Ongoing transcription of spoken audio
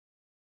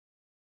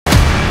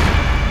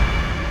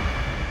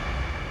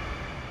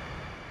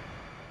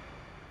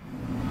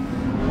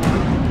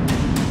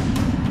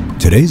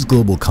Today's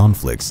global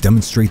conflicts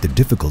demonstrate the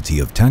difficulty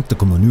of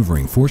tactical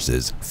maneuvering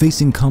forces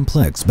facing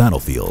complex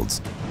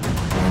battlefields.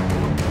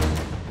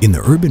 In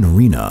the urban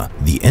arena,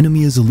 the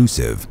enemy is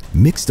elusive,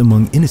 mixed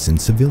among innocent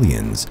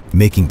civilians,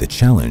 making the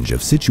challenge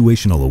of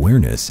situational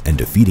awareness and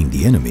defeating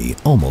the enemy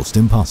almost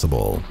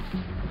impossible.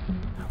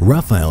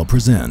 Rafael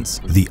presents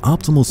the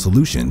optimal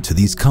solution to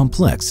these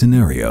complex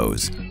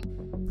scenarios: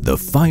 the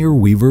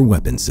WEAVER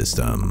weapon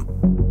system.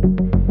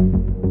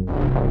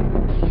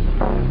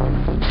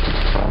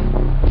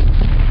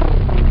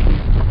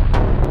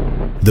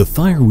 The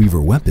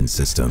WEAVER weapon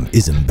system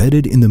is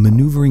embedded in the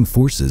maneuvering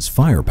force's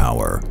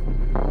firepower.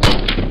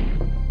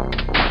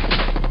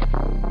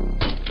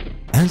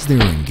 As they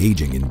are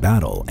engaging in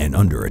battle and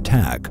under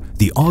attack,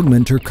 the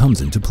augmenter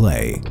comes into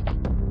play.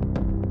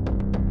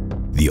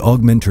 The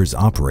augmenter's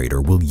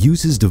operator will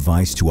use his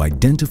device to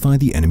identify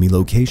the enemy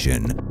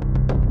location.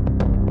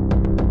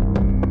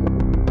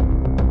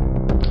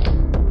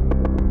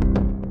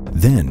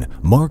 Then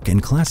mark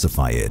and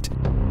classify it,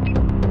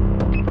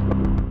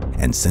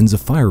 and sends a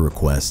fire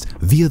request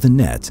via the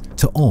net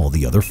to all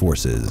the other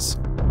forces.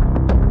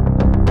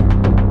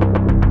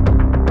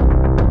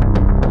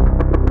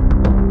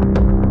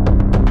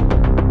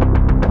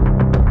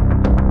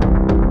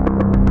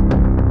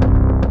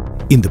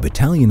 In the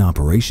Battalion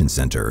Operations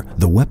Center,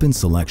 the weapon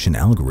selection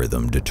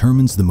algorithm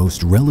determines the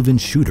most relevant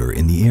shooter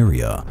in the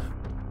area,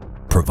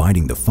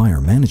 providing the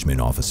Fire Management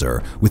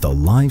Officer with a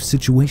live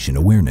situation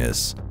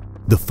awareness.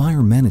 The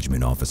Fire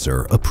Management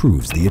Officer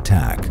approves the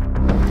attack.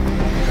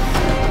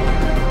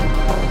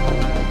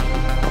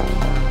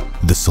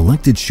 The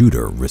selected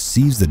shooter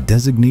receives the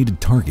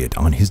designated target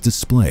on his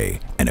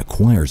display and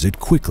acquires it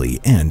quickly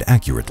and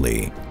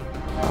accurately.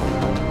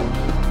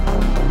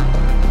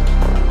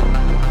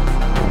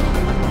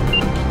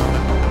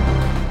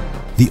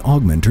 The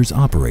augmenter's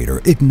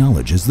operator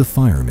acknowledges the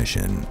fire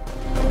mission.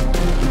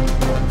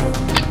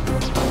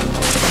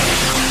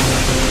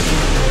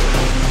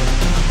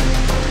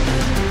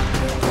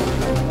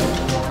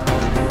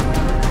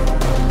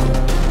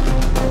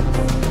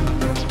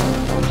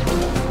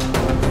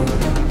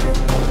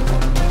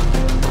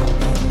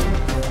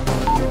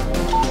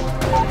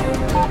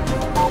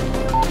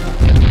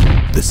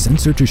 The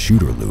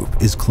sensor-to-shooter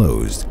loop is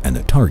closed and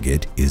the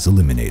target is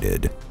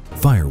eliminated.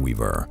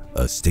 WEAVER,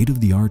 a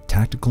state-of-the-art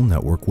tactical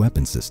network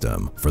weapon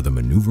system for the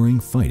maneuvering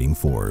fighting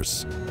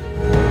force.